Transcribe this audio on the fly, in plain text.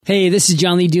Hey, this is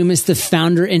John Lee Dumas, the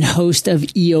founder and host of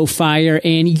EO Fire,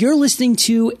 and you're listening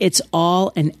to It's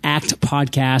All an Act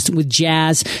podcast with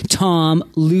Jazz, Tom,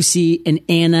 Lucy, and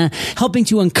Anna, helping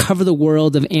to uncover the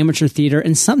world of amateur theater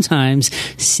and sometimes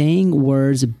saying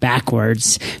words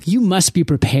backwards. You must be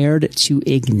prepared to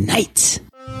ignite.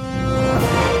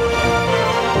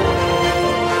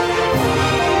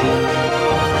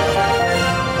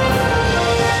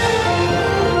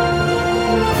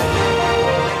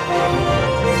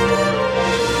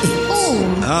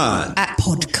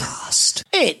 Podcast.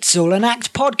 It's All an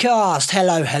Act podcast.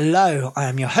 Hello, hello. I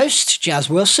am your host, Jazz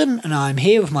Wilson, and I'm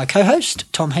here with my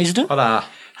co-host, Tom Hazelden. Hola.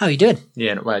 How are you doing?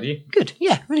 Yeah, not bad, you? Good.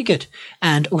 Yeah, really good.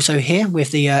 And also here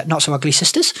with the Not So Ugly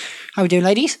Sisters. How are we doing,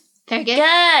 ladies? Very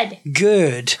good.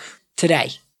 Good.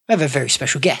 Today, we have a very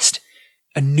special guest.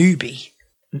 A newbie.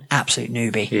 An absolute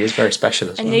newbie. He is very special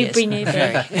as A well. newbie.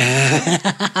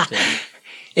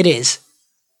 It is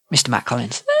Mr. Matt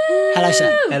Collins. Hello,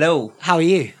 sir. Hello. How are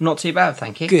you? Not too bad,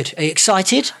 thank you. Good. Are you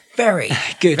excited? Very.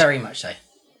 Good. Very much so.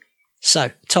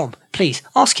 So, Tom, please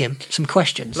ask him some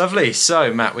questions. Lovely.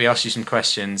 So, Matt, we asked you some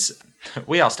questions.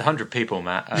 We asked 100 people,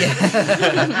 Matt.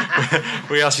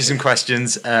 We asked you some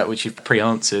questions, which you've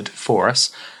pre-answered for us.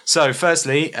 So,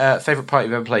 firstly, favourite part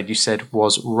you've ever played, you said,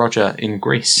 was Roger in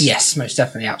Greece. Yes, most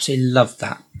definitely. Absolutely loved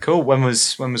that. Cool. When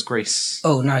was Greece?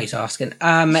 Oh, no, he's asking.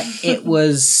 It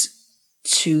was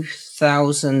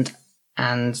 2012.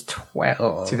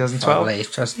 2012? Probably.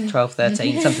 2012,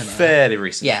 13, something like that. Fairly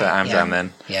recent Yeah, for Amdram yeah,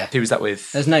 then. yeah. Who was that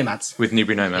with? There's Nomads. With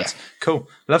Newbury Nomads. Yeah. Cool.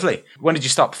 Lovely. When did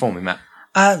you start performing, Matt?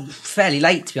 Fairly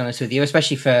late, to be honest with you,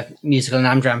 especially for musical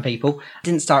and Amdram people.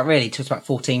 Didn't start really till about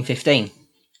 14, 15.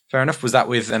 Fair enough. Was that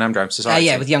with an Amdram Society?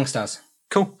 Yeah, with Youngstars.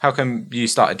 Cool. How come you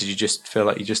started? Did you just feel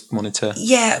like you just wanted to...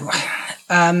 Yeah.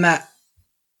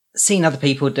 Seen other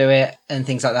people do it and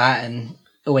things like that, and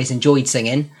always enjoyed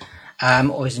singing.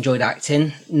 Always enjoyed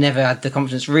acting. Never had the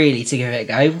confidence really to give it a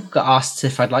go. Got asked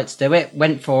if I'd like to do it.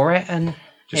 Went for it, and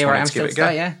Just here I wanted am to give still it a go.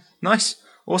 today, yeah. Nice.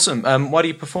 Awesome. Why do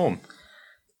you perform?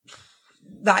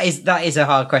 That is a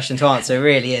hard question to answer. It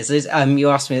really is. You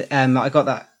asked me. I got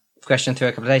that question through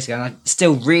a couple of days ago, and I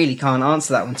still really can't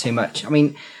answer that one too much. I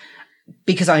mean,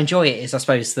 because I enjoy it is, I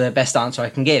suppose, the best answer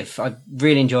I can give. I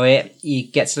really enjoy it. You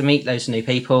get to meet loads of new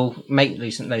people, make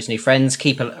loads of new friends,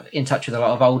 keep in touch with a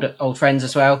lot of old friends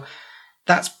as well.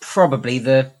 That's probably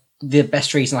the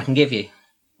best reason I can give you.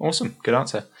 Awesome. Good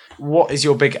answer. What is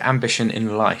your big ambition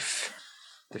in life?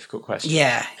 Difficult question.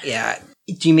 Yeah.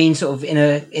 Do you mean sort of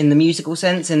in the musical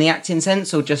sense, in the acting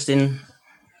sense, or just in...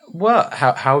 Well,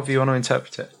 however you want to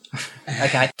interpret it.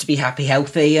 Okay, to be happy,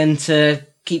 healthy, and to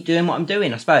keep doing what I'm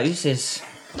doing, I suppose, is...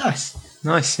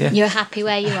 Nice, yeah. You're happy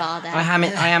where you are then.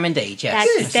 I am indeed, yes.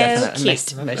 That's Most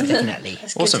so definitely, most definitely.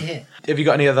 Awesome. Have you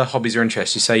got any other hobbies or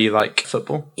interests? You say you like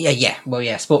football? Yeah. Well,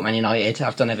 yeah, Sportman United.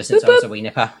 I've done ever since I was a wee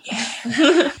nipper.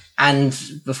 Yeah. And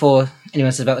before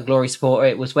anyone says about the Glory supporter,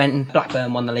 it was when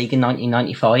Blackburn won the league in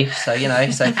 1995. So,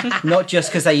 not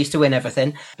just because they used to win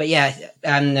everything. But yeah,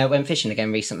 went fishing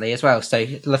again recently as well. So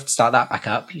I'd love to start that back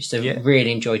up. Used to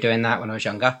really enjoy doing that when I was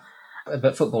younger.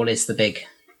 But football is the big,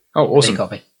 awesome. big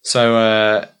hobby.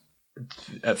 So,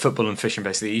 football and fishing,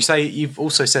 basically. You've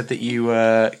also said that you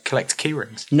collect key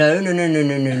rings. No.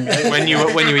 when you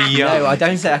were young. No, I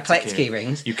don't say I collect key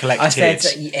rings. You collect I said,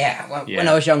 kids. when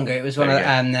I was younger, it was one There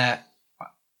of you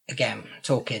again,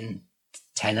 talking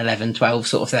 10, 11, 12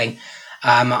 sort of thing.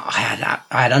 I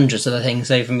had hundreds of the things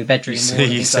over in my bedroom.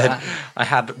 You said, I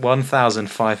had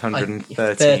 1,513.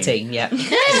 13, yeah.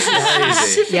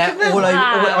 Crazy. Yeah,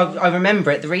 I remember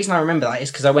it. The reason I remember that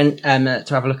is because I went to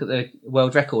have a look at the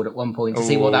world record at one point to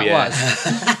see what that was,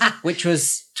 which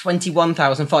was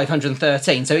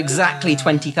 21,513, so exactly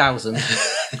 20,000.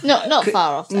 Not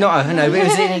far off. No, but it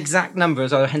was an exact number,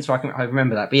 so hence why I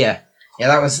remember that. But yeah,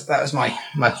 that was my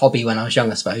hobby when I was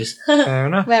young, I suppose. Fair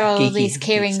enough. Where are all Geeky, these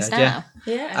key rings so, now?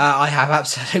 Yeah. I have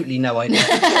absolutely no idea.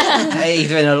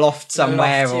 Either in a loft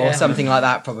somewhere or something like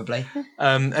that, probably.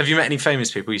 Have you met any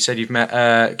famous people? You said you've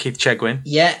met Keith Chegwin.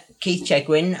 Yeah, Keith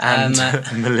Chegwin. And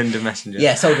Melinda Messenger.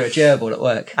 Yeah, sold her a gerbil at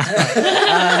work.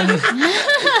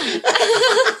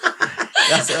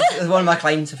 That's one of my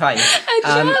claims to fame.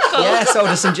 Yeah, sold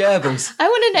her some gerbils. I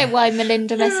want to know why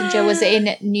Melinda Messenger was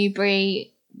in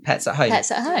Newbury Pets at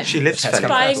Home. She lives Pets fairly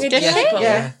Buying close. a dish?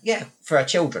 Yeah, for her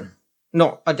children.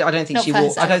 I don't think Not she for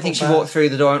walked. I don't think she walked through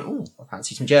the door and I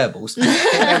fancy some gerbils.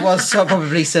 There was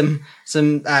probably some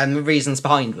reasons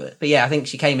behind it, but yeah, I think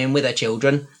she came in with her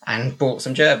children and bought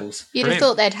some gerbils. You'd have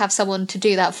thought they'd have someone to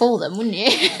do that for them, wouldn't you?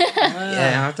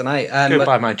 Yeah, I don't know. Go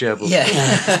buy my gerbils. Yeah,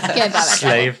 Go buy that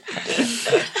Slave.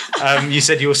 You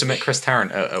said you also met Chris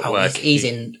Tarrant at work. He's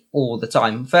in all the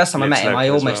time. First time I met him, I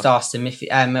local as almost well. asked him if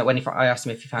I asked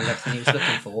him if he found everything he was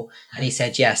looking for, and he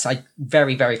said yes. I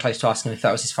very, very close to asking him if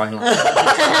that was his final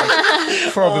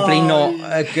answer. Probably not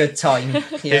a good time. Yeah.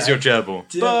 Here's your gerbil.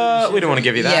 But we don't want to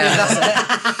give you that. Yeah,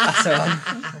 that's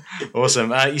it.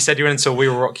 Awesome. You said you went and saw We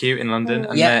Will Rock You in London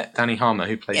and met Danny Harmer,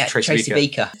 who played Tracy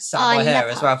Beaker. Sat by her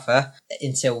as well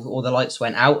until all the lights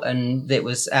went out and it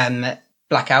was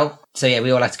blackout. So yeah,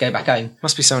 we all had to go back home.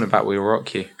 Must be something about We Will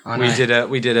Rock You. I know.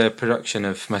 We did a production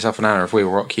of myself and Anna of We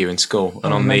Will Rock You in school,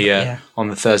 and on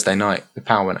the Thursday night the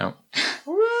power went out.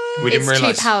 We didn't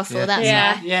realise. It's too powerful. That's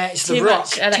why. Yeah, it's the rock.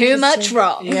 Too much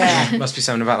rock. Yeah. Must be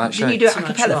something about that show. Did you do it a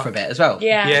cappella for a bit as well?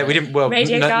 Yeah. Yeah, we didn't. Well,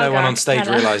 Radio no Gaga one on stage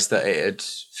cappella. realised that it had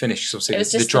finished. Obviously, It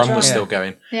was the just the drum drum. was still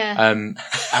going. Yeah.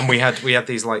 And we had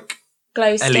these like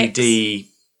Glow sticks.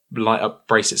 LED light up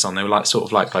bracelets on. They were like sort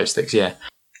of like glow sticks. Yeah.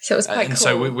 So it was quite And cool.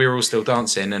 so we were all still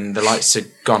dancing, and the lights had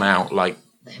gone out, like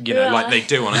like they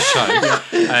do on a show.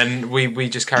 And we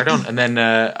just carried on. And then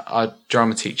our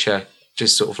drama teacher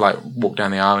just sort of like walked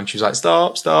down the aisle, and she was like,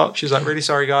 "Stop!" She was like, "Really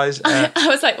sorry, guys." I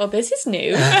was like, well, this is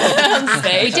new on We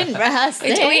stage. didn't rehearse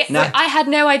this. I had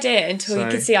no idea until So-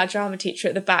 you could see our drama teacher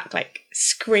at the back, like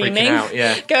screaming, Freaking out,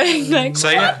 yeah. going like. So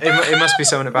yeah, it must be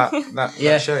something about that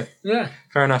show. Yeah.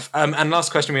 Fair enough. And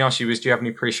last question we asked you was, do you have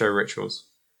any pre-show rituals?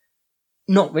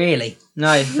 Not really.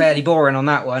 No, fairly boring on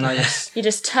that one. I just You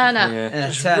just turn up.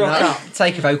 turn up,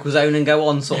 take a vocal zone and go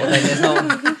on sort of thing. There's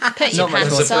not Put your Not much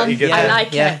pants That's a on. pretty good I thing.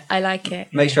 like Yeah. it. I like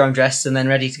it. make sure I'm dressed and then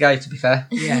ready to go, to be fair.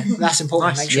 Yeah, that's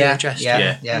important. Nice. Make sure Yeah, you're dressed.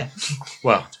 yeah.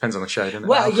 Well, depends on the show, doesn't it?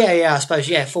 Well, yeah, I suppose,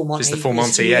 full Monty. Just the full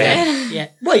Monty, yeah. Yeah.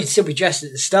 Well, you'd still be dressed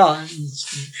at the start. And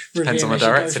Depends on the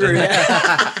review as director, you go through,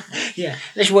 doesn't yeah. Yeah.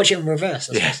 Let's watch it in reverse.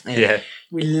 I yeah, suppose. yeah.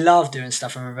 We love doing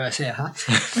stuff in reverse here, huh?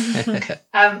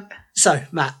 So,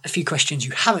 Matt, a few questions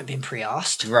you haven't been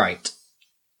pre-asked. Right.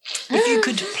 If you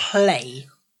could play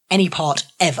any part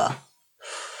ever,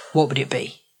 what would it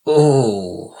be?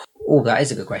 Oh, that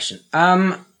is a good question.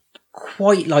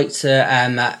 Quite like to.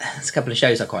 There's a couple of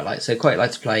shows I quite like. So quite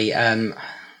like to play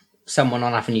someone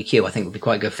on Avenue Q. I think would be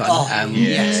quite good fun.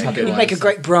 Yes. puppet You'd make a wise.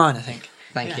 great Brian, I think.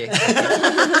 Thank you.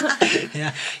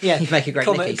 Yeah. You'd make a great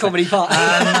Nicky, so- comedy part.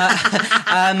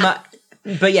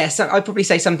 But yeah, so I'd probably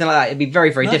say something like that. It'd be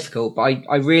very, very difficult, but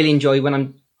I really enjoy when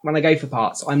I go for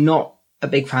parts. I'm not a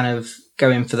big fan of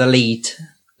going for the lead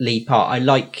part. I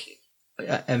like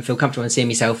and feel comfortable in seeing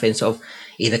myself in sort of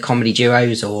either comedy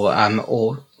duos or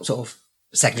sort of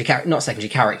not secondary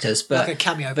characters, but Like a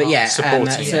cameo But part. yeah, Supporting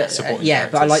but I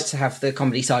characters. like to have the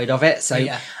comedy side of it. So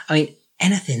Yeah. I mean,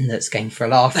 anything that's going for a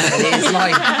laugh is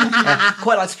like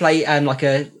quite like to play like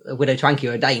a widow twanky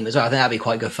or a dame as well. I think that'd be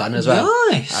quite good fun as well.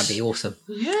 Nice. That'd be awesome.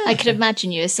 I could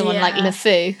imagine you as someone like Yeah.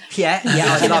 LeFou. Yeah,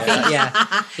 I'd love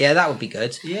that. Yeah, that would be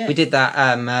good. Yeah. We did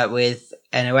that with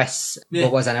NOS. Yeah.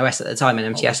 What was NOS at the time? And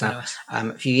MTS now. NOS?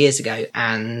 A few years ago,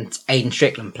 and Aidan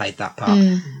Strickland played that part.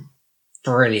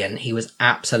 Brilliant. He was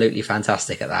absolutely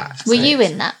fantastic at that. Were So- you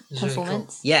in that really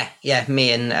performance? Yeah.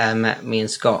 Me and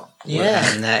Scott.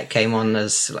 Yeah. Came on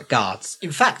as like guards.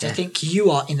 In fact, I think you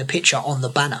are in the picture on the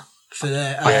banner for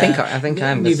the. I think I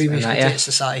am. Newbury in Musical that, yeah. Theatre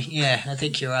Society. Yeah, I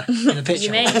think you're in the picture.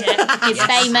 You made it. He's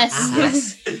famous.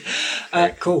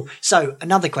 Yes. Cool. So,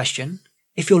 another question.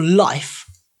 If your life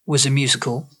was a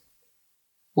musical,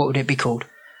 what would it be called?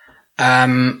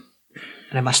 And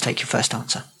I must take your first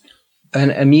answer.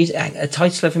 A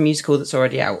title of a musical that's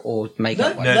already out, or make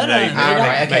up one. No.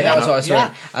 Right, okay, Make that was up.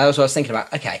 what I was. Thinking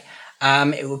about. Okay,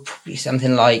 it would probably be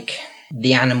something like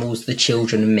The Animals, the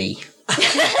Children, and Me.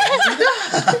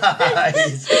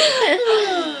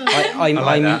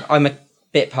 I'm a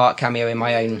bit part cameo in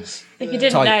my own. If you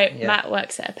didn't Type, know, yeah. Matt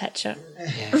works at a pet shop.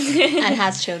 And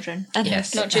has children.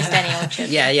 Yes. Not just any old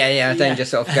children. Yeah. I don't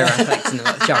just sort of go around collecting them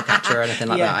like the child catcher or anything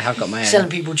like Yeah. that. I have got my own. Selling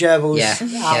people gerbils Yeah,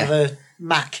 out of a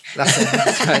Mac. That's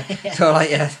it. So like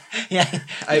yeah, Yeah.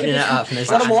 opening it up and there's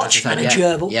Want like a watch and a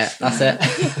gerbil. Yeah, that's it.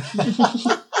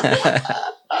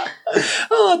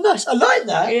 Oh, nice. I like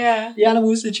that. Yeah. The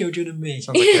Animals, the Children, and Me.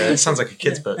 Sounds like a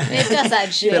kid's book. It does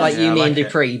actually. A bit like Yeah, you, I me, like and it.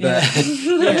 Dupree, but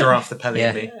Giraffe the Pelly Yeah.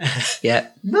 and me. yeah.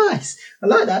 Nice. I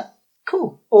like that.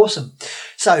 Cool. Awesome.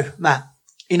 So, Matt,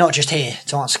 you're not just here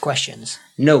to answer questions.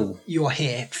 No. You are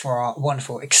here for our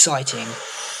wonderful, exciting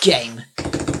game.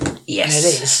 Yes. And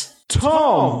it is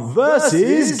Tom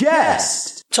versus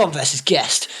guest. Tom versus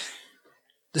guest.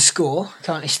 The score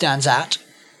currently stands at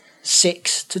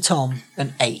 6 to Tom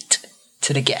and 8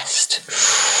 to the guest.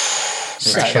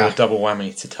 We're for a double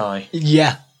whammy to tie.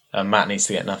 Yeah. Matt needs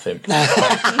to get nothing.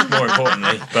 More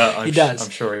importantly, but He does. I'm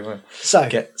sure he will. So,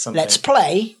 Get something. let's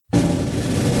play.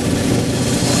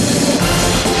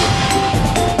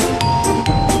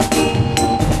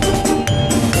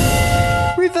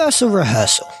 Reversal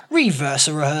rehearsal.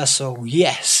 Reversal rehearsal,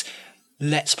 yes.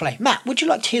 Let's play. Matt, would you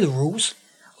like to hear the rules?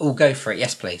 Oh, go for it.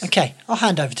 Yes, please. Okay, I'll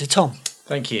hand over to Tom.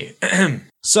 Thank you.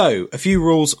 So, a few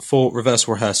rules for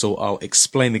reversal rehearsal. I'll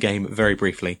explain the game very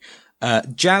briefly.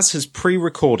 Jazz has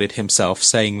pre-recorded himself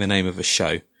saying the name of a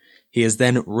show. He has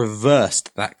then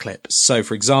reversed that clip. So,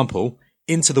 for example,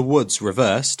 Into the Woods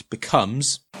reversed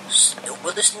becomes...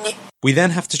 We then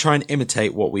have to try and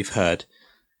imitate what we've heard.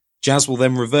 Jazz will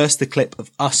then reverse the clip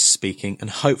of us speaking, and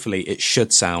hopefully it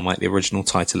should sound like the original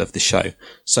title of the show.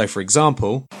 So, for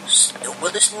example,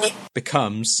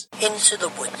 becomes Into the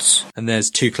Woods. And there's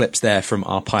 2 clips there from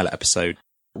our pilot episode.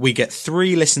 We get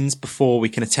 3 listens before we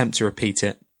can attempt to repeat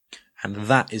it, and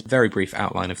that is a very brief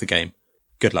outline of the game.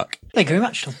 Good luck. Thank you very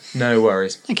much, Tom. No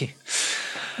worries. Thank you.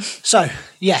 So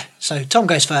Tom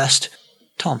goes first.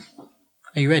 Tom,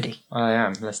 are you ready? I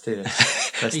am. Let's do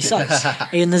this. Are you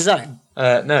psyched? Are you in the zone? No,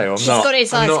 I'm not. He's got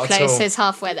his I'm eyes not at closed, all. so he's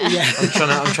halfway there.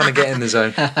 I'm trying to get in the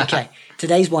zone. Okay,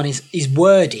 today's one is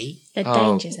wordy, The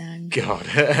danger zone. God.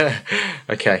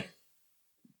 Okay.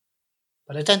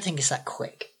 but I don't think it's that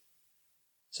quick.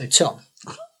 So, Tom,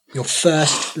 your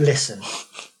first listen.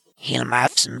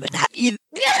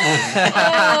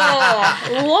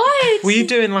 Oh, what? Were you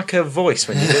doing like a voice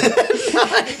when you did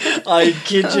it? I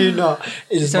kid you not.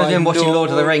 It is So my I'm watching normal-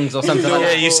 Lord of the Rings or something like Yeah,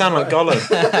 that. you sound like Gollum.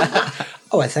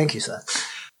 Oh, I thank you, sir.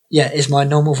 Yeah, it's my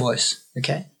normal voice,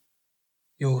 okay?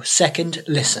 Your second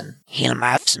listen.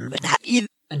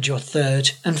 And your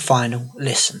third and final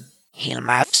listen.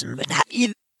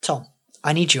 Tom,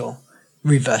 I need your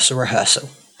reversal rehearsal.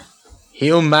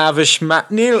 Heel Mavish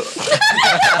Matnil.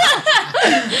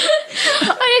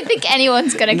 I don't think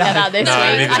anyone's going to get that this No,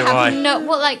 week. neither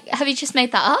do I. Have you just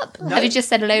made that up? Have you just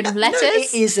said a load of letters? No,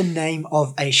 it is the name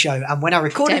of a show. And when I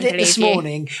recorded Don't it this believe you.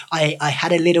 morning, I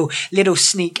had a little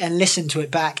sneak and listened to it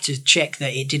back to check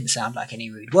that it didn't sound like any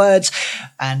rude words.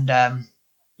 And I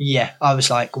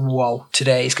was like, whoa,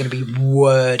 today is going to be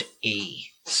word-y.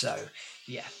 So,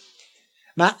 yeah.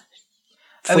 Matt?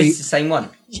 Oh, it's the same one.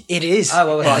 It is.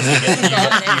 Oh, well,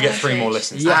 You get 3 more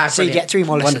listens. Yeah, so you brilliant. get 3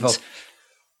 more listens. Wonderful.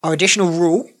 Our additional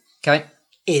rule Okay.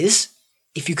 is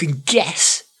if you can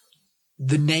guess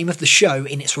the name of the show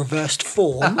in its reversed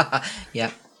form,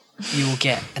 Yeah. you will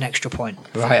get an extra point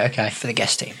Right, okay. for the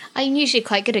guest team. I'm usually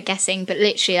quite good at guessing, but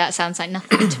literally that sounds like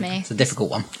nothing to me. It's a difficult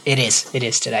one. It is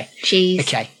today. Jeez.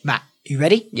 Okay, Matt, you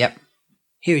ready? Yep.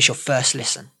 Here is your first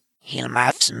listen.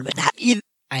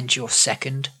 And your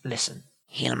second listen.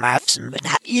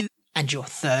 And your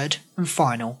third and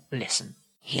final listen.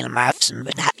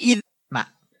 Matt,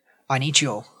 I need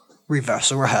your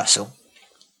reversal rehearsal.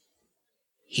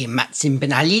 He Matsin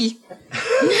Benalil.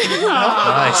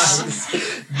 Nice.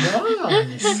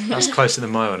 That's closer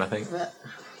than my one, I think.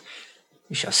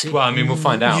 We shall see. Well, I mean, we'll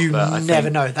find out. You but I never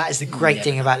think know. That is the great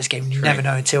thing about this game. You never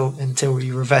know until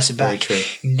you reverse it back. Very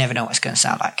true. You never know what it's going to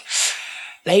sound like.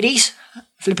 Ladies,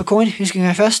 flip a coin. Who's going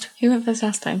to go first? Who went first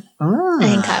last time? I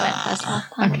think I went first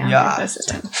last time. Okay, I'll Yeah. go first this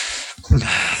time.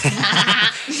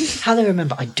 How they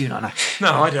remember, I do not know.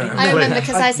 No, I don't know. I remember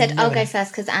because I said never I'll go know.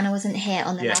 first because Anna wasn't here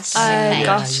on the Yes. last time. Oh,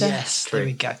 gotcha. Yes, there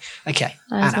we go. Okay,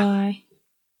 That's Anna, why.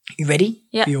 you ready?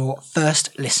 Yep. For your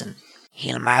first listen.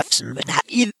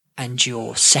 And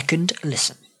your second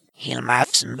listen.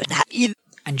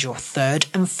 And your third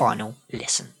and final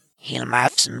listen.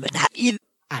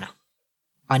 Anna,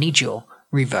 I need your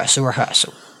reversal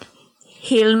rehearsal.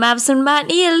 Hilmavsen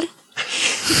Matnil.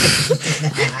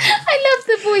 I love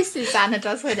the voices Anna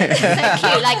does with it. It's so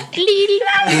cute, like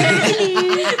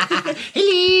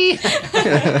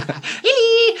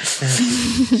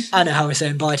I know how we're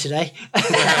saying bye today.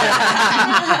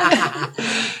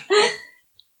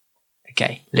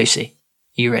 Okay, Lucy,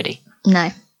 you ready?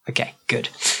 No. Okay, good.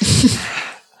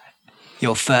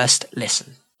 Your first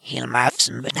listen.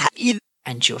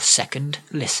 And your second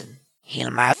listen.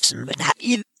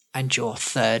 And your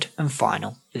third and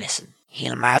final listen.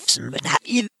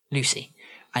 Lucy,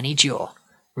 I need your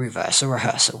reversal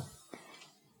rehearsal.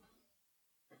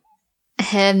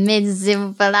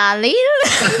 Mizimbalali.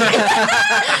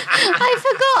 I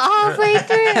forgot halfway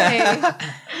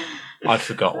through. I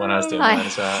forgot when I was doing mine I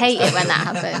as well. hate it when that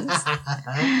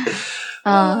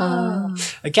happens.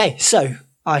 Okay, so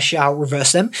I shall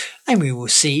reverse them and we will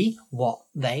see what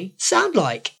they sound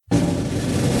like.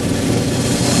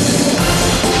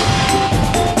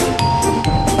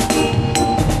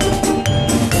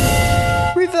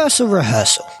 Reversal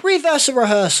rehearsal. Reversal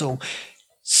rehearsal.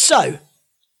 So,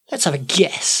 let's have a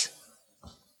guess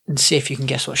and see if you can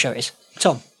guess what show it is.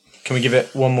 Tom, Can we give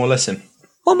it one more listen?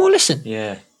 one more listen.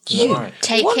 Yeah. You Right.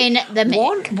 Taking the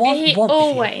mic. He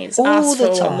always all asks the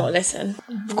for time. one more listen.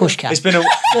 Of course you can. It's been a.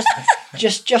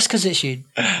 just because it's you.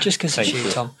 Just because it's you,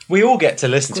 Tom. We all get to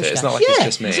listen to it. It's not like it's Yeah,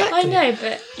 just me. exactly. I know,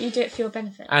 but you do it for your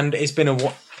benefit. And it's been a.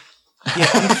 Yeah,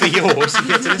 and for yours, you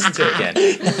get to listen to it again.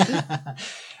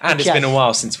 And it's Okay. been a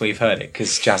while since we've heard it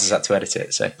because Jazz has had to edit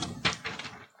it. So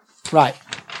Right.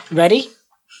 Ready?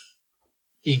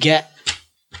 You get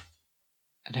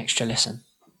an extra listen.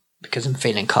 Because I'm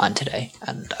feeling kind today.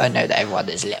 And I know that everyone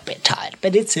is a little bit tired.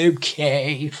 But it's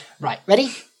okay. Right.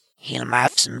 Ready?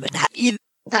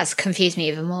 That's confused me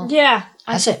even more. Yeah.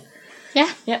 That's it.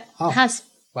 Yeah, Yep. it has.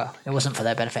 Well, it wasn't for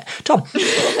their benefit. Tom.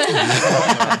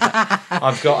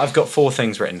 I've got 4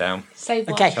 things written down. Say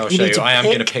one. Okay. I'll you show need you. to I am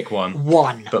going to pick pick one.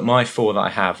 one. But my 4 that I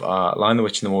have are Lion the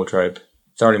Witch in the Wardrobe,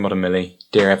 Thoroughly Modern Millie,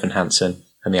 Dear Evan Hansen,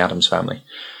 and the Addams Family.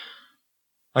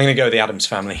 I'm going to go with the Addams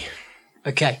Family.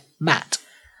 Okay. Matt.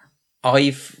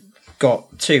 I've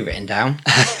got 2 written down.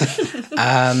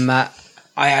 I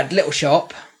had Little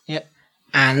Shop Yep.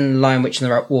 and Lion Witch in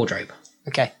the Wardrobe.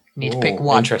 Okay. You need to Ooh, pick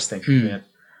one. Interesting. Yeah.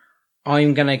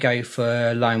 I'm going to go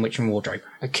for Lion Witch and Wardrobe.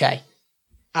 Okay.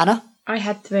 Anna. I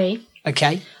had 3.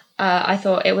 Okay. I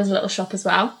thought it was a Little Shop as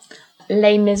well.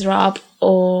 Les Miserables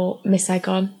or Miss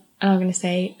Saigon. And I'm going to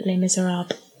say Les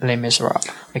Miserables. Les Miserables.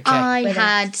 Okay. I With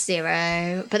had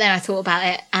 0, but then I thought about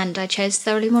it and I chose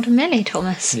Thoroughly Modern Millie,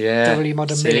 Thomas. Yeah. Thoroughly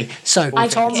Modern See? Millie. So, I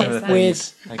Tom think it's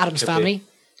with that. Addams Could be. Family.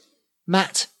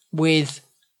 Matt with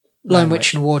Lion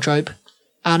Witch and Wardrobe.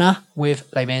 Anna with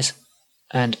Les Mis.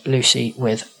 And Lucy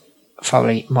with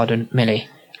Thoroughly Modern Millie.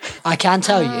 I can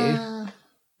tell you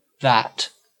that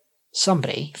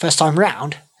somebody, first time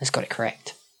round, has got it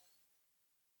correct.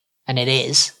 And it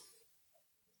is...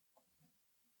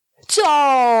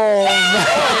 Tom!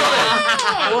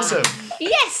 Awesome.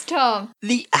 Yes, Tom.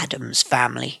 The Addams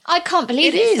Family. I can't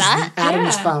believe It it's is that. the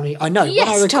Addams Yeah. Family. I know. Yes,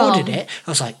 when I recorded Tom. it,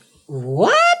 I was like,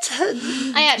 what?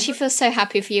 I actually feel so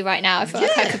happy for you right now. I feel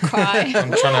like I could cry.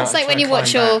 I'm trying to, It's like when you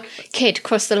watch your kid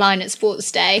cross the line at sports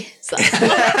day. It's like,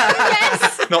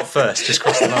 yes. Not first, just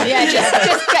cross the line. Yeah, just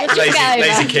lazy, get over.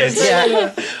 lazy kids.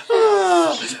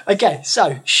 Okay,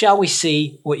 so shall we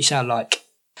see what you sound like?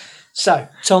 So,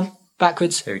 Tom,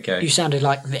 backwards. Here we go. You sounded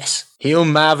like this. He'll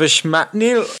mavish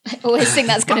McNeil. I always think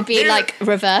that's going to be like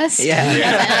reverse. Yeah.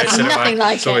 That's nothing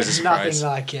like It's always a it. surprise.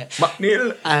 Nothing like it.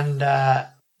 McNeil. And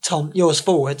Tom, yours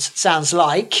forwards sounds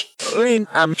like The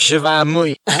Hampshire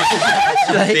family.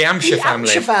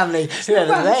 Hampshire family,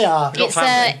 whoever they are.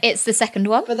 It's the second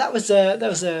one. But that was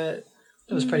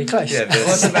pretty close. Yeah,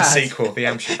 the sequel, The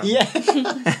Hampshire family. Yeah.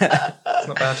 It's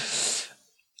not bad.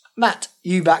 Matt,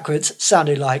 you backwards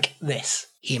sounded like this.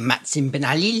 Matsin Ben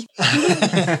Ali.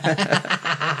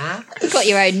 Got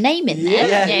your own name in there.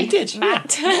 Yeah, haven't you you? did. Matt.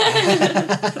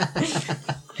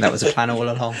 That was a plan all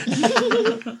along.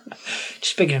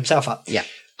 Just bigging himself up. Yeah.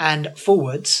 And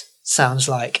forwards sounds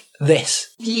like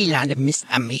this. Leland Miss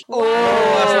Amy.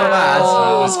 That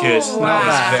was good. That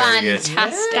was very good.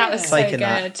 Fantastic. That was so Taking good.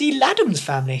 that. The Laddams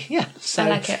family. Yeah. So I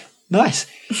like it. nice.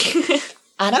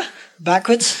 Anna,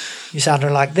 backwards, you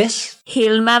sounded like this.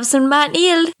 Hill Mavson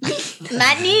McNeil.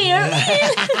 Manil.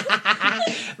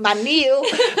 Manil.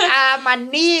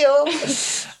 Manil.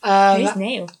 Who's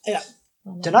Neil?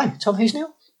 Don't know. Tom, who's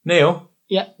Neil? Neil,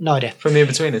 Yeah, no idea. from the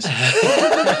In-Betweeners.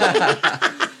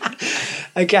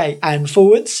 Okay, and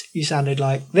forwards, you sounded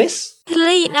like this.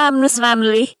 Late Adams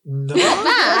Family. No.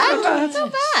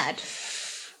 Not bad.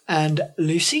 And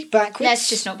Lucy, backwards. Let's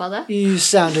just not bother. You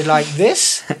sounded like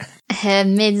this.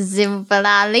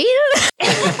 Mizimbalali.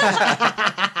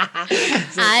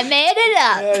 I made it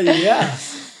up. Yeah.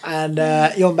 And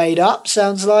your made up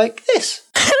sounds like this.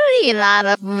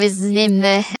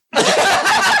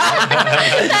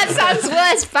 That sounds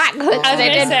worse backwards than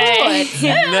it did forwards.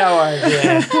 No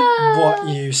idea what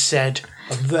you said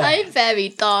there. I'm very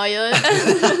tired.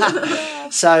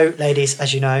 So, ladies,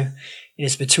 as you know, it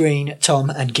is between Tom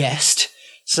and guest.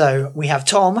 So we have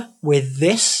Tom with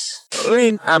this,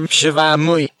 The Hampshire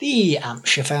family. the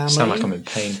Hampshire family, Sound like I'm in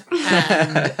pain.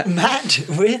 and Matt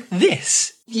with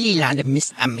this, Leland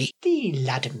Miss Amy. the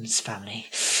Laddams family.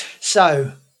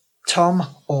 So, Tom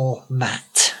or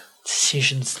Matt?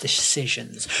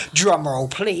 Decisions. Drum roll,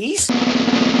 please.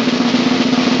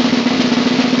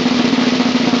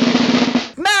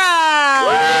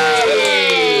 Matt!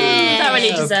 Thoroughly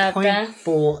So, deserved point there.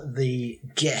 for the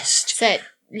guest. So it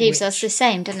leaves us the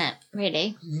same, doesn't it?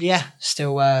 Really? Yeah,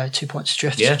 still 2 points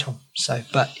adrift Yeah. to Tom. So,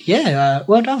 but yeah,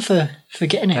 well done for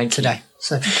getting it Thank you. today.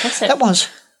 So Impressive. that was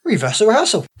reversal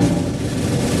rehearsal.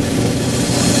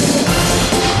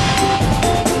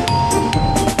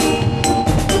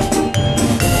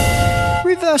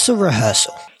 Reversal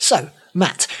rehearsal. So,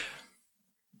 Matt,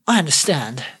 I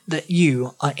understand that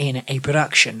you are in a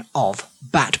production of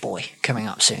Batboy coming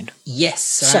up soon. Yes.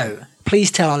 So please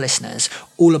tell our listeners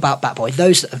all about Batboy.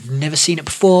 Those that have never seen it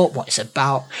before, what it's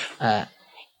about, and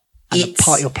the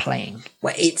part you're playing.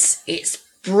 Well, it's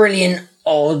brilliant,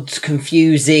 odd,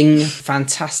 confusing,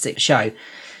 fantastic show.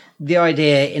 The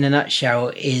idea, in a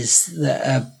nutshell, is that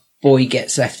a boy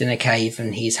gets left in a cave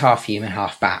and he's half human,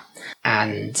 half bat,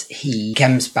 and he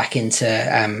comes back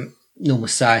into normal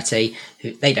society.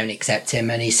 They don't accept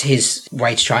him, and it's his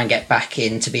way to try and get back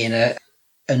into being a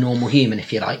normal human,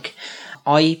 if you like.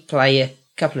 I play a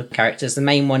couple of characters. The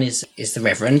main one is the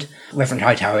Reverend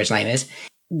Hightower, his name is.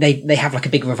 They have like a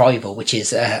big revival, which is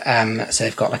so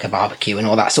they've got like a barbecue and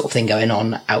all that sort of thing going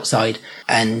on outside,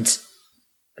 and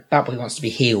Batboy wants to be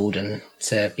healed and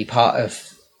to be part of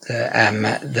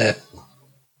the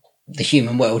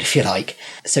human world, if you like.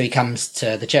 So he comes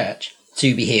to the church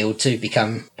to be healed, to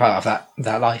become part of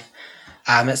that life.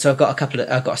 So I've got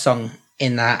a song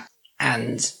in that,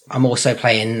 and I'm also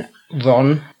playing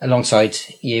Ron alongside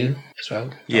you as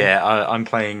well. Yeah, I'm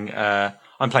playing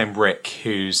Rick,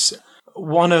 who's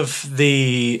one of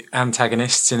the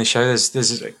antagonists in the show.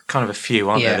 There's kind of a few,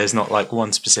 aren't there? There's not like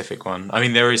one specific one. I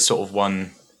mean, there is sort of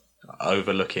one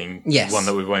overlooking one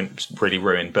that we won't really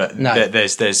ruin, but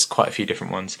there's quite a few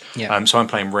different ones. Yeah. So I'm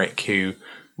playing Rick, who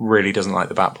really doesn't like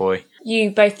the Batboy.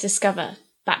 You both discover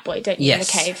Batboy, don't you,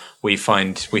 Yes. in the cave? We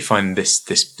find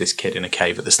this kid in a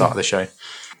cave at the start of the show.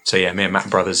 So yeah, me and Matt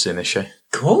brothers in this show.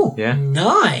 Cool. Yeah.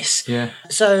 Nice. Yeah.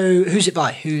 So who's it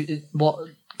by? What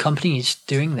company is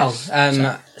doing this?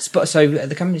 So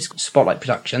the company's called Spotlight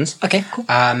Productions. Okay, cool.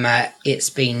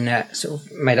 It's been sort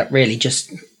of made up really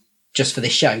just for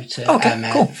this show.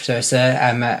 Cool. So it's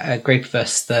a group of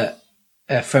us that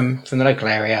from the local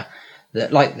area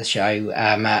that liked the show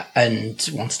and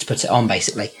wanted to put it on,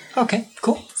 basically. Okay,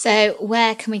 cool. So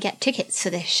where can we get tickets for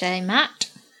this show, Matt?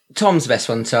 Tom's the best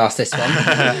one to ask this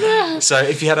one. So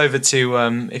if you head over to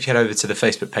the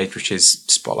Facebook page, which is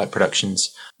Spotlight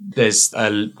Productions, there's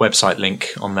a website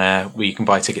link on there where you can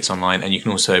buy tickets online, and you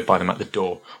can also buy them at the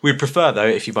door. We'd prefer though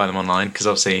if you buy them online, because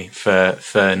obviously for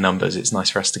numbers, it's nice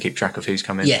for us to keep track of who's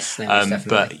coming. Yes, no, most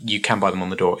definitely. But you can buy them on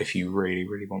the door if you really,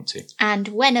 really want to. And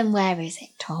when and where is it,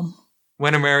 Tom?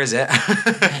 When and where is it?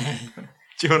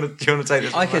 Do you want to take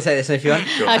this one? I can say this one if you want.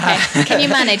 Okay, can you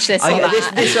manage this one?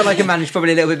 This one I can manage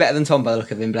probably a little bit better than Tom by the look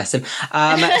of him, bless him.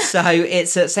 So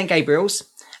it's at St Gabriel's,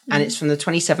 and it's from the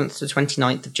 27th to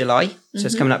 29th of July. So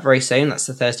it's coming up very soon. That's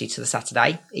the Thursday to the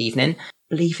Saturday evening. I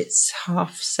believe it's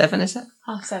 7:30, is it?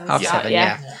 7:30. 7:30,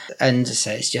 yeah. And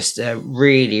so it's just a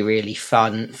really, really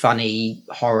funny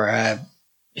horror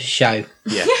show.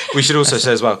 Yeah. We should also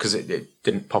say as well, because it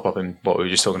didn't pop up in what we were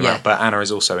just talking about, but Anna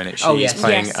is also in it. She's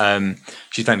playing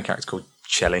she's playing a character called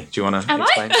Shelley. Do you want to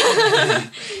explain?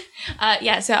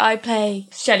 So I play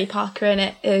Shelley Parker in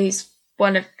it, who's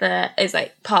is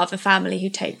like part of the family who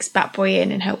takes Batboy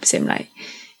in and helps him like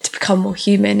to become more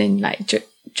human and like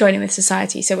join in with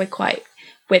society. So we're quite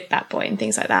with Batboy and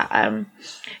things like that.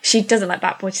 She doesn't like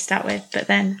Batboy to start with, but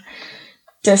then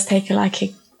does take a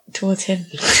liking towards him.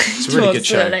 It's a really good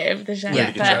show. Later of the show.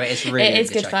 Yeah, But it's really it is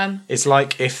good good fun. It's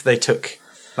like if they took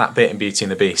that bit in Beauty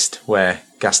and the Beast where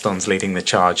Gaston's leading the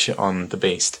charge on the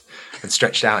Beast and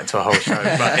stretched it out into a whole show.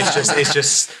 But it's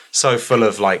just so full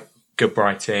of like good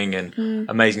writing and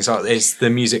amazing stuff. It's the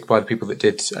music by the people that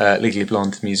did Legally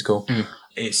Blonde the musical.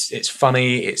 It's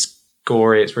funny, it's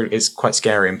gory, it's quite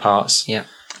scary in parts. Yeah.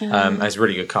 And it's a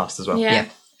really good cast as well. Yeah.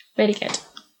 Really good.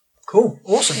 Cool.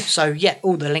 Awesome. So yeah,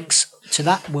 all the links to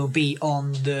that will be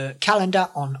on the calendar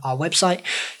on our website.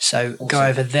 So go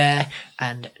over there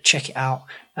and check it out.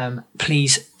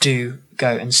 Please do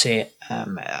go and see it.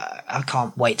 I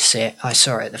can't wait to see it. I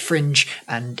saw it at the Fringe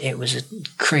and it was a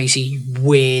crazy,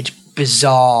 weird,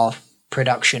 bizarre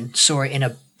production. Saw it in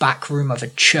a back room of a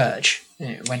church.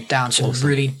 It went down some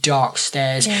really dark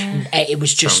stairs. Yeah. And it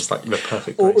was just Sounds like the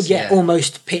perfect place.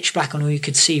 almost pitch black, and all you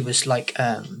could see was like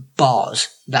bars.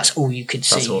 That's all you could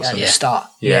see awesome. at the start.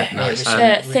 Yeah, it nice. was The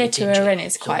really theatre we're dingy. in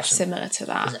is quite similar to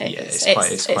that. It's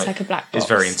like a black box. It's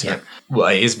very intimate. Well,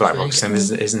 it is black box,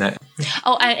 isn't it?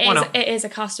 Oh, and Why not? it is a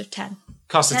cast of 10.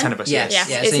 Cast of 10 of us. Yes. Yes,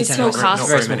 Yeah, it's a so small not very- cast. Not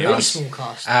very very many small of Really us. small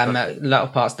cast. A lot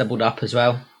of parts doubled up as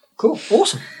well. Cool.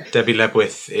 Awesome. Debbie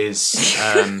Lebwith is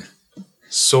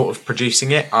sort of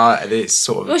producing it. It's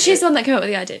sort of Well, she's the one that came up with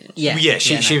the idea, didn't she? Yeah.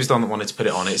 she was the one that wanted to put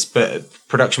it on. But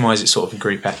production wise, it's sort of a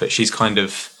group effort. She's kind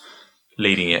of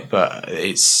leading it, but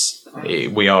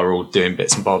we are all doing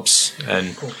bits and bobs,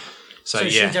 and so So yeah,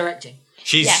 she's directing.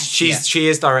 she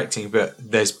is directing, but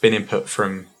there's been input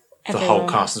from the whole Everyone.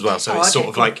 cast as well. So Oh, it's okay, sort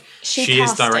of cool. like She she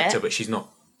is cast director, it. but she's not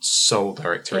sole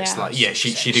director. It's Yeah. like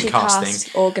she did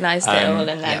casting. Organised it all,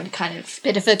 and then kind of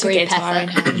Bit of a took it group into our own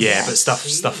effort. hands. Yeah, but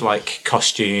stuff like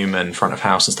costume and front of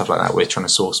house and stuff like that, we're trying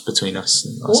to source between us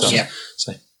and ourselves. Yeah.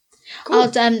 So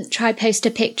I'll try post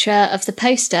a picture of the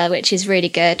poster, which is really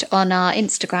good, on our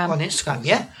Instagram. On Instagram,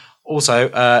 yeah.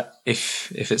 also,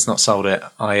 if it's not sold it,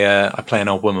 I play an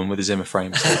old woman with a Zimmer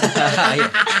frame, so.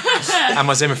 And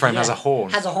my Zimmer frame has a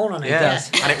horn. Has a horn on it. Yeah, It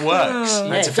does. and it works.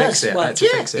 I had to it fix does it. I work. had to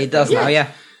Yeah. fix it. It does now, yeah.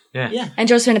 Yeah. And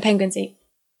you're also in a penguin seat.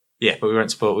 Yeah, but we won't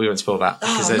spoil that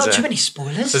because Oh, there's not too many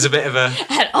spoilers. there's a bit of a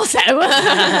And also,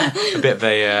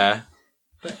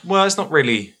 well, it's not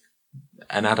really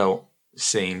an adult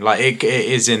scene. Like it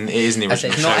is in the original It's show.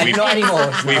 not anymore.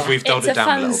 It's not. We've dulled it's it a down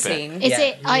a fun little scene. bit. Is Yeah.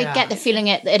 it? I get the feeling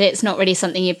that it's not really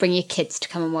something you bring your kids to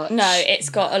come and watch. No, it's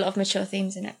got a lot of mature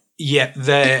themes in it. Yeah,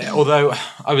 although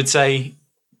I would say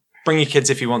bring your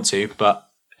kids if you want to, but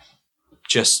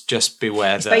just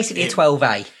beware that Basically,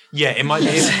 12A. Yeah, it might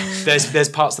be. There's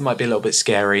parts that might be a little bit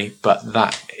scary, but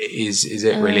that is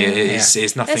it really? It's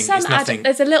nothing. There's some It's nothing.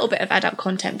 there's a little bit of adult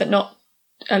content, but not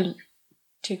too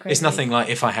crazy. It's nothing like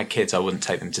if I had kids, I wouldn't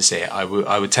take them to see it. I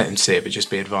would take them to see it, but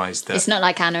just be advised that It's not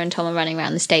like Anna and Tom are running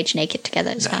around the stage naked together.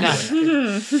 It's fine.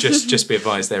 just be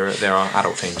advised there are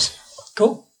adult themes.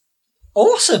 Cool.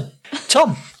 Awesome.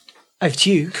 Tom, over to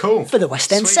you. Cool. For the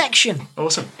West End Sweet. section.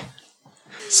 Awesome.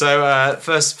 So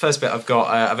first bit I've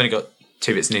only got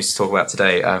 2 bits of news to talk about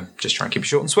today. Just try and keep it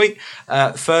short and sweet.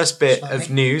 The first bit of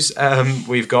news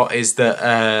we've got is that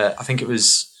I think it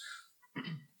was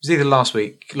either last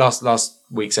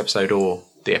week's episode or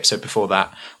the episode before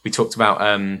that. We talked about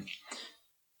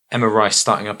Emma Rice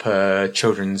starting up a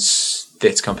children's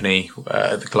theatre company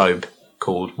at the Globe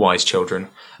called Wise Children.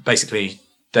 Basically,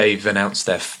 they've announced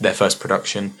their first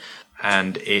production,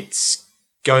 and it's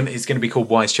going to be called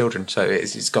Wise Children. So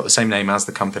it's got the same name as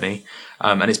the company,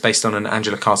 and it's based on an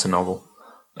Angela Carter novel,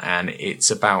 and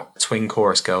it's about twin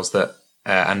chorus girls that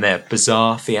and their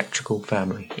bizarre theatrical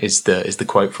family is the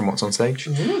quote from what's on stage.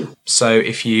 Mm-hmm. So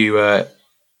if you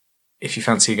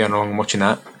fancy going along and watching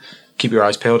that, keep your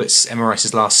eyes peeled. It's Emma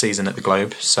Rice's last season at the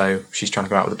Globe, so she's trying to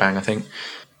go out with a bang, I think.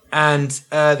 And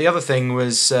the other thing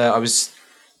was I was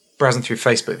browsing through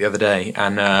Facebook the other day,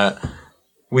 and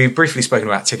we've briefly spoken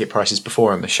about ticket prices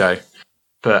before on the show,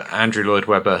 but Andrew Lloyd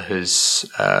Webber has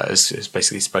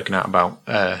basically spoken out about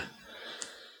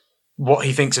what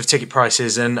he thinks of ticket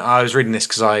prices. And I was reading this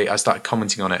because I started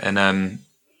commenting on it, and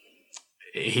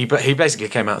he basically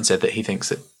came out and said that he thinks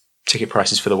that ticket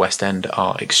prices for the West End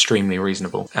are extremely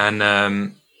reasonable.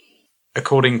 And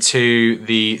according to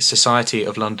the Society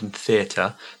of London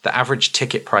Theatre, the average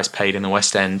ticket price paid in the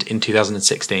West End in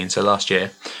 2016, so last year,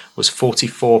 was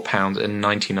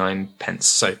 £44.99.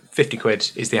 So 50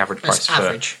 quid is the average price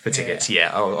for tickets.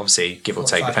 Yeah, obviously give or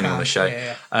take depending on the show.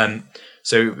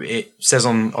 So it says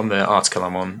on the article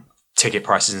I'm on, ticket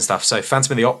prices and stuff. So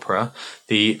Phantom of the Opera,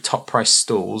 the top price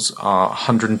stalls are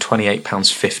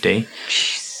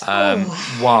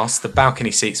 £128.50. Whilst the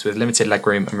balcony seats with limited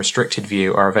legroom and restricted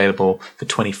view are available for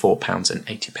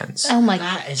 £24.80. Oh my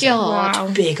That is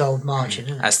god! a big old margin,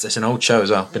 isn't it? That's an old show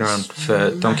as well. Been around for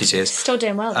donkey's years. Still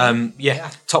doing well. Though.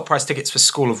 Top price tickets for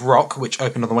School of Rock, which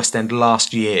opened on the West End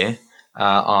last year,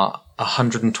 are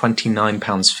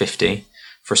 £129.50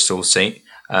 for a stall seat.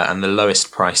 And the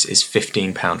lowest price is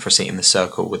 £15 for a seat in the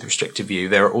Circle with restricted view.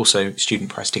 There are also student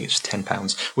price tickets for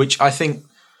 £10, which I think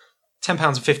 £10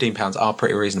 and £15 are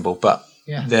pretty reasonable, but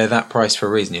they're that price for a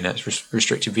reason. You know, it's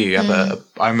restricted view. I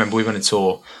remember we went and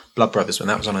saw Blood Brothers when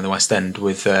that was on in the West End. It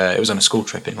was on a school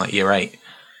trip in like year 8,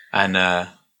 and I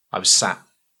was sat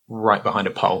right behind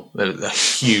a pole. There was a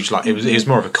huge, it was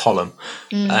more of a column,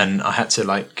 and I had to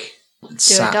Do a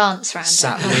dance round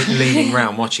it. leaning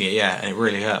round watching it. Yeah, and it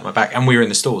really hurt my back. And we were in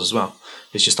the stalls as well.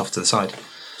 It's just off to the side.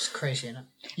 It's crazy, isn't it?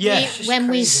 Yeah, When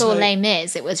we crazy. saw Les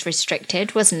Mis, it was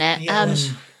restricted, wasn't it? Yeah, it was.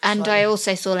 And I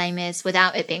also saw Les Mis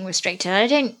without it being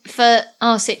restricted. For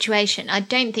our situation, I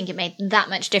don't think it made that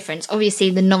much difference.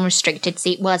 Obviously, the non-restricted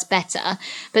seat was better,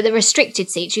 but the restricted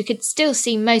seats, you could still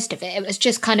see most of it. It was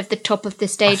just kind of the top of the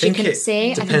stage you couldn't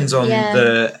see. It depends on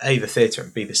the theatre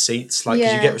and B, the seats. Like,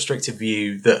 'cause you get restricted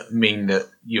view that mean that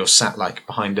you're sat like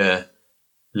behind a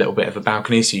little bit of a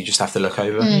balcony, so you just have to look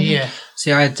over. Yeah.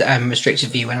 See, I had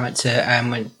restricted view when I went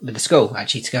with the school,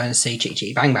 actually, to go and see Chicky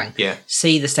Chicky Bang Bang. Yeah.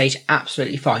 See the stage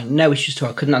absolutely fine. No issues at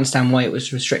all. I couldn't understand why it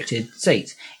was restricted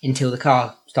seats until the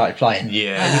car started flying.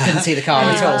 Yeah. And you couldn't see the car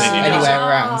at all Then you know. anywhere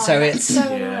around. So it's...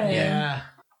 Yeah.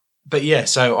 But yeah,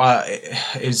 so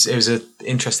it was an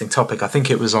interesting topic. I think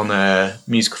it was on a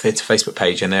musical theatre Facebook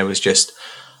page, and there was just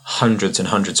hundreds and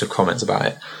hundreds of comments about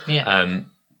it. Yeah.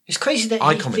 It's crazy that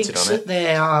I he commented thinks on that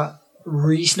they are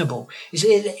reasonable. Is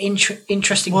it an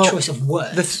interesting choice of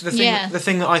word? The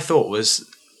thing that I thought was,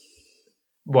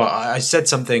 well, I said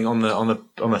something on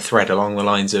the thread along the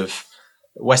lines of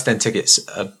West End tickets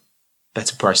are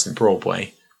better priced than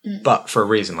Broadway, but for a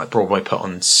reason. Like Broadway put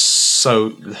on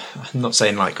I'm not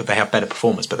saying like they have better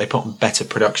performance, but they put on better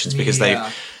productions because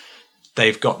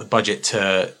they've got the budget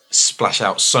to splash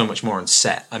out so much more on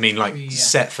set. I mean, like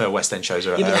set for West End shows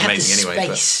are amazing anyway.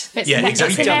 But exactly.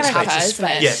 It's America, isn't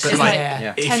it? Yeah, but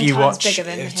like if you watch,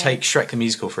 take Shrek the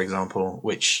Musical for example,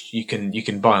 which you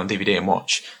can buy on DVD and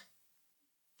watch.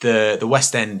 The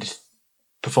West End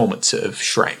performance of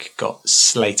Shrek got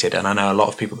slated, and I know a lot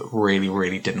of people that really,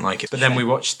 really didn't like it. But then we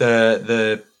watched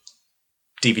the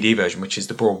DVD version, which is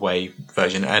the Broadway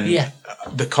version, and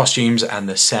the costumes and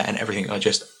the set and everything are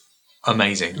just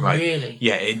amazing. Like, really?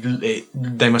 Yeah,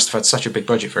 they must have had such a big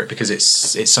budget for it because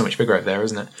it's so much bigger over there,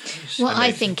 isn't it? What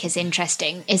I think is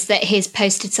interesting is that he's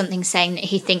posted something saying that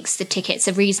he thinks the tickets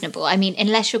are reasonable. I mean,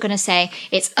 unless you're going to say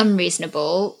it's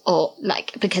unreasonable or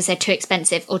like because they're too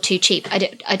expensive or too cheap,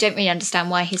 I don't really understand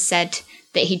why he said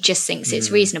that he just thinks it's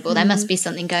reasonable. There must be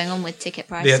something going on with ticket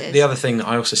prices. The other thing that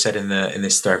I also said in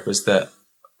this thread was that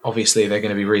obviously they're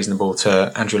going to be reasonable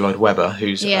to Andrew Lloyd Webber,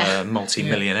 who's a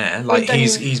multi-millionaire. Like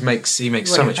he makes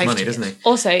so much money, doesn't he?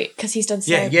 Also, because he's done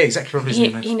so exactly. Probably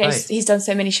he knows he's done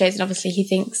so many shows, and obviously he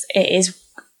thinks it is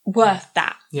worth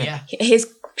that. Yeah.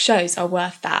 His shows are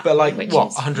worth that. But like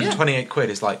 128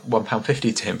 quid is like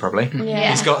 £1.50 to him probably.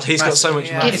 Yeah. He's got so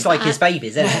much money. It's like his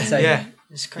babies, isn't it? So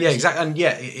It's crazy. Yeah, exactly. And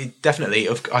it definitely.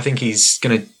 I think he's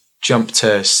going to jump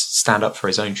to stand up for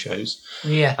his own shows.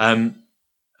 Yeah.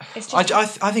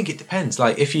 I think it depends.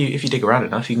 Like if you dig around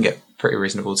enough, you can get pretty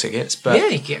reasonable tickets.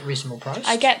 But you get reasonable price.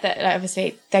 I get that. Like,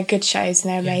 obviously, they're good shows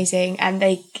and they're amazing, and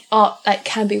they are like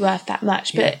can be worth that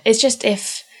much. But it's just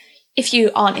if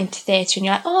you aren't into theatre and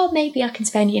you're like, oh, maybe I can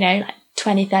spend like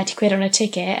 20, 30 quid on a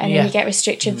ticket, and then you get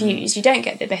restricted views, you don't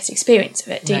get the best experience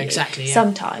of it, do you? Exactly. Yeah.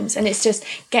 Sometimes, and it's just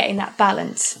getting that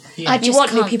balance. Yeah. You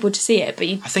want new people to see it, but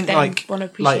you I think want to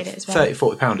appreciate it as well.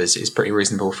 £30-40 is pretty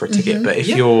reasonable for a ticket. But if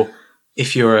you're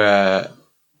if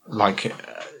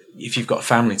you've got a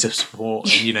family to support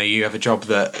and you have a job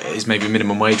that is maybe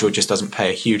minimum wage or just doesn't pay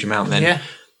a huge amount, then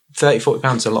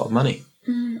 £30-40 is a lot of money.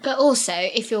 But also,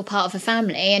 if you're part of a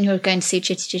family and you're going to see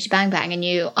Chitty Chitty Bang Bang and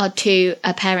you are two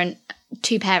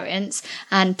parents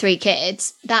and 3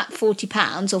 kids, that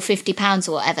 £40 or £50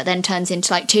 or whatever then turns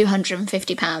into like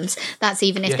 £250. That's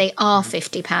even if they are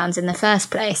 £50 in the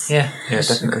first place. Yeah, that's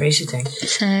definitely a crazy thing.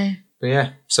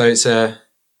 So it's a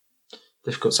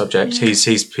difficult subject. He's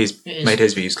made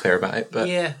his views clear about it. But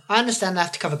I understand they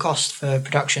have to cover costs for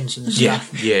productions and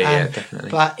stuff. Yeah,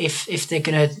 definitely. But if they're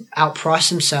going to outprice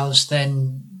themselves,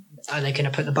 then are they going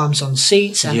to put the bums on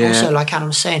seats? And also, like Adam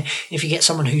was saying, if you get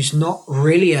someone who's not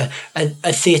really a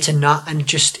theatre nut and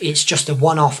it's just a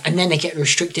one-off, and then they get a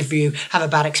restricted view, have a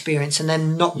bad experience, and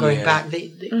then not going back,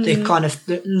 they've kind of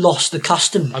lost the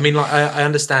custom. I mean, like I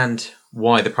understand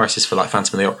why the prices for like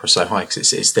Phantom of the Opera are so high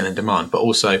because it's still in demand, but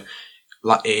also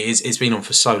like it's been on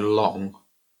for so long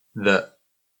that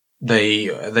they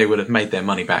would have made their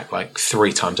money back like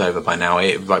 3 times over by now,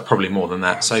 like probably more than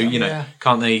that. So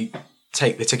can't they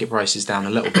take the ticket prices down a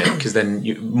little bit because then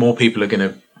more people are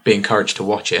going to be encouraged to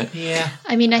watch it. Yeah,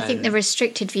 I mean, I think the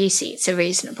restricted view seats are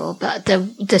reasonable, but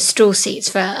the stall seats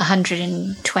for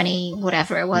 120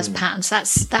 whatever it was pounds,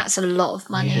 that's a lot of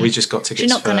money. We just got tickets.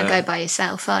 You're not going to go by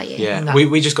yourself, are you? Yeah, no.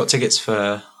 we just got tickets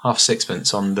for half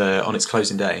sixpence on its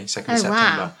closing day, 2nd of September,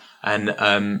 wow. and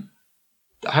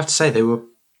I have to say they were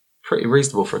pretty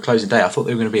reasonable for a closing day. I thought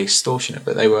they were going to be extortionate,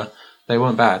 but they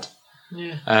weren't bad.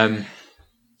 Yeah.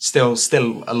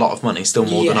 Still a lot of money, still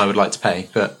more than I would like to pay,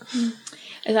 but.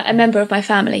 A member of my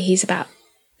family, he's about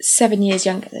 7 years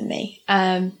younger than me.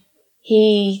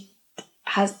 He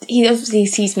obviously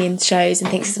sees me in shows and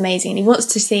thinks it's amazing, and he wants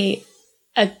to see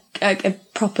a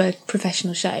proper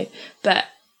professional show, but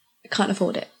can't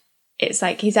afford it. It's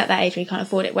like he's at that age where he can't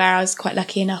afford it, where I was quite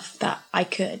lucky enough that I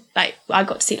could. Like, I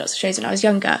got to see lots of shows when I was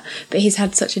younger, but he's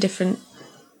had such a different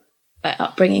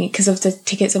upbringing because of the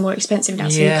tickets are more expensive now,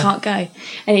 so he can't go.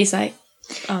 And he's like,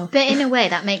 oh. But in a way,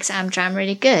 that makes Amdram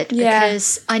really good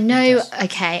because I know,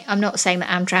 okay, I'm not saying that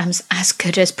Amdram's as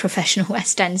good as professional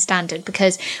West End standard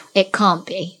because it can't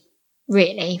be.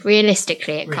 Really,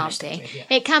 realistically, it can't be. Yeah.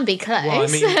 It can be close. Well,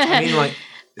 I mean, like,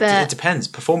 it depends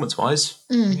performance-wise.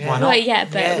 Why not? Well,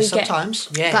 but sometimes.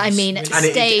 But I mean,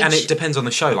 stage, and it depends on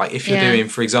the show. Like, if you're doing,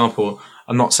 for example,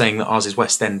 I'm not saying that ours is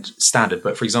West End standard,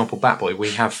 but for example, Bat Boy,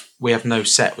 we have no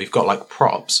set. We've got like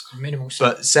props, minimal set.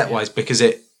 But set-wise, because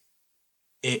it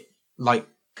like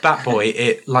Bat Boy,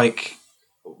 it like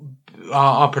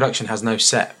our production has no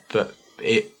set, but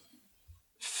it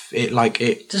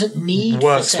Does it need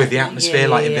works the set? with the atmosphere.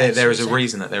 There is a set.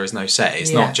 reason that there is no set. It's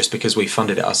Yeah. not just because we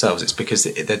funded it ourselves. It's because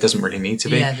there doesn't really need to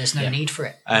be. Yeah, there's no need for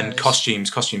it. And Whereas-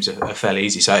 costumes are fairly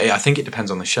easy. So I think it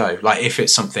depends on the show. Like if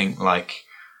it's something like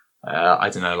I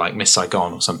don't know, like Miss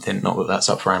Saigon or something. Not that that's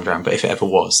up for Amdram, but if it ever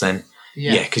was, then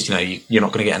yeah, because you're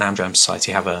not going to get an Amdram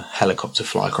Society have a helicopter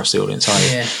fly across the audience, are you?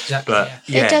 Yeah, exactly. But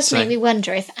yeah. It does so- make me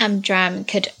wonder if Amdram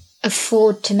could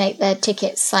afford to make their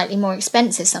tickets slightly more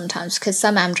expensive sometimes, because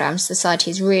some Amdram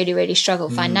societies really, really struggle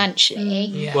financially.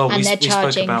 Yeah. Well, And they're we spoke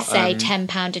charging, about, say,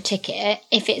 £10 a ticket.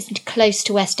 If it's close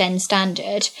to West End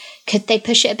standard, could they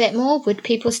push it a bit more? Would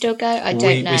people still go? I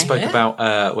don't know. We spoke Yeah.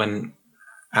 about when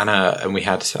Anna and we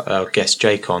had our guest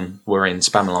Jake on were in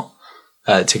Spamalot.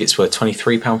 Tickets were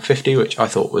 £23.50, which I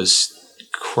thought was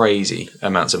crazy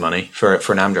amounts of money for an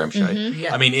Amdram show.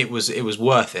 Yeah. I mean, it was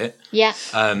worth it. Yeah.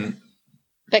 Um,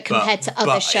 But compared to other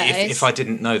but shows, if I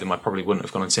didn't know them, I probably wouldn't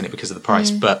have gone and seen it because of the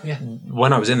price. But Yeah.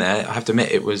 when I was in there, I have to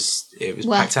admit it was Worth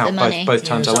packed out the money. both Yeah,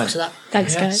 times I it was up went. to that.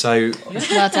 Thanks, Yeah. guys. So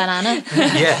well done, Anna.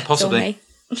 yeah, possibly.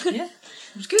 Yeah, it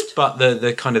was good. But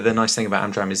the kind of the nice thing about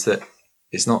Amdram is that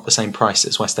it's not the same price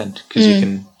as West End because you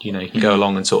can go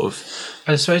along and sort of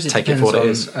I suppose it Take it depends for what it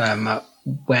is.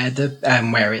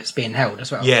 on where it's being held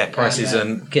as well. prices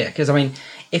and Yeah, because I mean,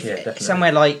 if Yeah, definitely.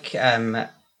 somewhere like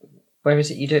where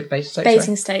is it you do it? Basingstoke.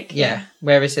 Basingstoke. Yeah.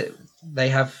 Where is it? They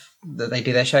have that they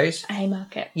do their shows.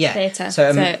 Haymarket. Yeah, Theatre. So a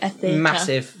a theatre.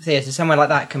 massive theatre somewhere like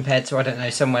that compared to I don't know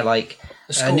somewhere like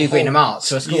school New Greenham hall.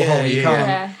 Arts or a school Yeah, hall. You yeah. can't.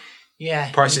 Yeah.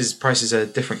 Yeah. prices are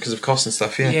different because of cost and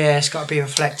stuff. Yeah, it's got to be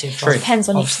reflective. True. Depends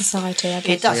on of- each society, I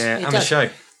guess. It does. Yeah, it and does. the show.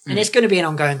 And it's going to be an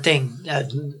ongoing thing.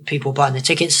 People buying the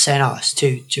tickets saying, "Oh, it's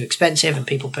too expensive," and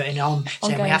people putting it on saying we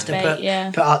Ongoing have to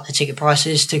debate, put up the ticket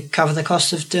prices to cover the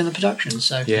cost of doing the production.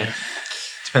 So Yeah,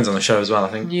 depends on the show as well. I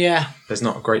think yeah, there's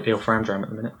not a great deal for Amdram at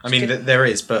the minute. I mean, there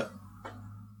is, but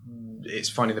it's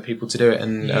finding the people to do it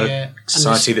and Yeah. a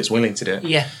society that's willing to do it.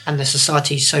 yeah, and the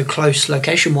society's so close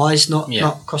location wise, not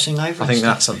crossing over. I and think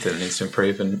stuff. that's something that needs to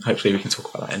improve, and hopefully we can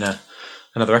talk about that in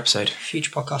another episode. Future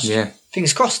podcast. Yeah.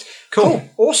 Fingers crossed. Cool.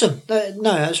 Awesome.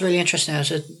 No, that was really interesting.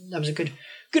 That was a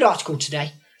good article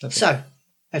today. So,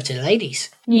 over to the ladies.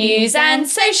 News and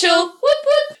social. Whoop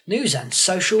whoop. News and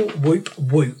social whoop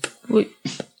whoop. Whoop.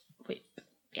 Whoop.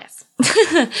 Yes.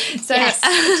 So Yes,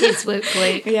 it is whoop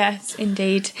whoop. yes,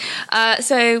 indeed.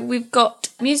 So we've got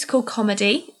musical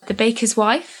comedy, The Baker's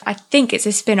Wife. I think it's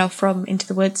a spin-off from Into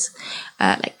the Woods,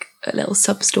 like a little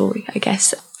sub-story, I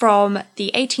guess, from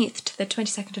the 18th to the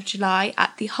 22nd of July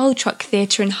at the Hull Truck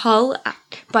Theatre in Hull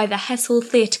by the Hessel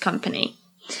Theatre Company.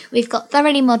 We've got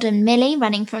Thoroughly Modern Millie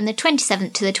running from the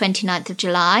 27th to the 29th of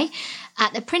July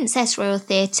at the Princess Royal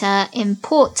Theatre in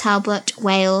Port Talbot,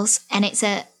 Wales, and it's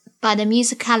by the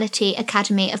Musicality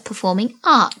Academy of Performing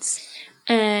Arts.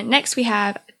 Next we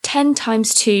have 10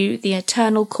 times 2, The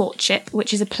Eternal Courtship,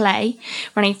 which is a play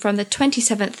running from the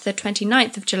 27th to the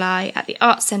 29th of July at the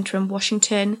Arts Centre in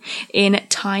Washington in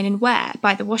Tyne and Wear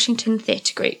by the Washington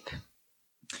Theatre Group.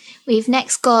 We've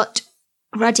next got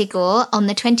Rudigore on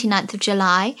the 29th of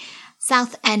July.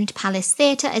 South End Palace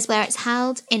Theatre is where it's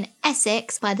held in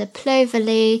Essex by the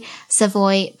Ploverley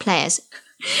Savoy Players.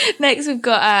 Next we've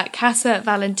got Casa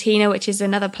Valentina, which is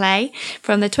another play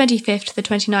from the 25th to the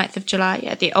 29th of July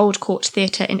at the Old Court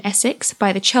Theatre in Essex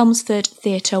by the Chelmsford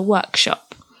Theatre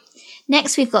Workshop.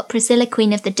 Next, we've got Priscilla,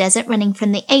 Queen of the Desert, running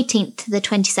from the 18th to the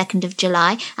 22nd of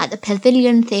July at the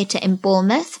Pavilion Theatre in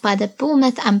Bournemouth by the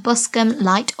Bournemouth and Boscombe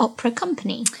Light Opera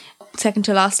Company. Second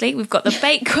to lastly, we've got the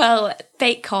Bakewell,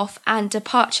 Bake Off and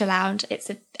Departure Lounge. It's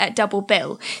a double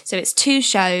bill. So it's 2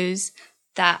 shows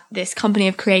that this company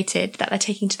have created that they're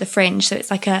taking to the Fringe. So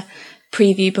it's like a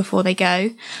preview before they go.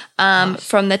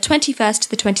 From the 21st to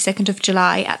the 22nd of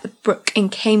July at the Brook in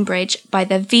Cambridge by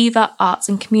the Viva Arts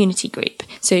and Community Group.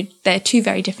 So they're 2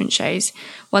 very different shows.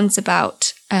 One's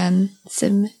about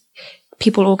some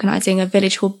people organising a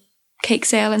village hall cake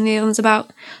sale, and the other one's about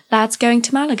lads going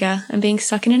to Malaga and being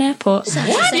stuck in an airport.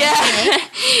 What? Yeah.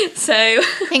 So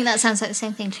I think that sounds like the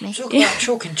same thing to me. Talk about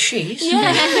chalk and cheese.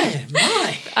 Yeah.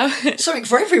 My. Something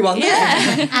for everyone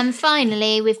there. And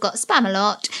finally, we've got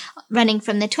Spamalot running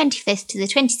from the 25th to the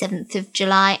 27th of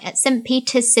July at St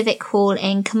Peter's Civic Hall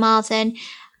in Carmarthen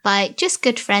by Just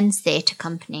Good Friends Theatre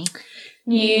Company.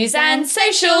 news and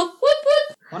social. Whoop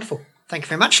whoop. Wonderful. Thank you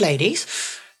very much, ladies.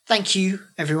 Thank you,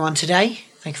 everyone, today.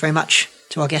 Thank you very much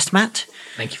to our guest, Matt.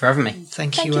 Thank you for having me.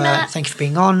 Thank Thank you, you, Matt. thank you for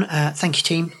being on. Thank you,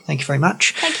 team. Thank you very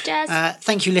much. Thank you, Jazz.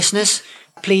 Thank you, listeners.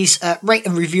 Please rate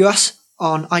and review us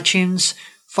on iTunes.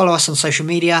 Follow us on social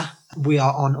media. We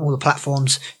are on all the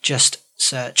platforms. Just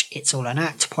search It's All an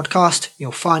Act podcast.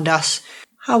 You'll find us.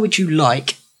 How would you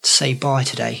like to say bye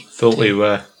today? Thought we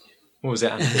were. What was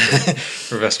it?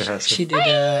 Reverse rehearsal. She did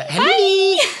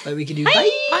hello, but we can do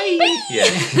bye. Yeah.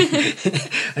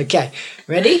 Okay,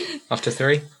 ready? After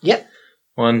 3. Yep.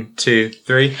 1, 2,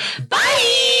 3.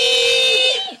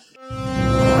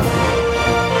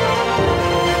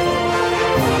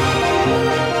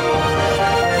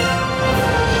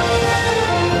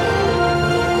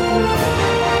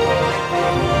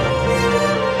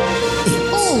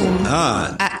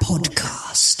 At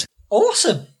podcast.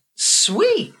 Awesome.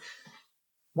 Sweet.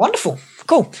 Wonderful.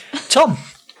 Cool. Tom,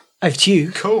 over to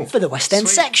you. Cool. For the West End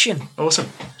Sweet. section. Awesome.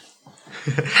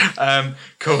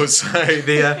 Cool. So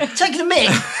the Take the mic.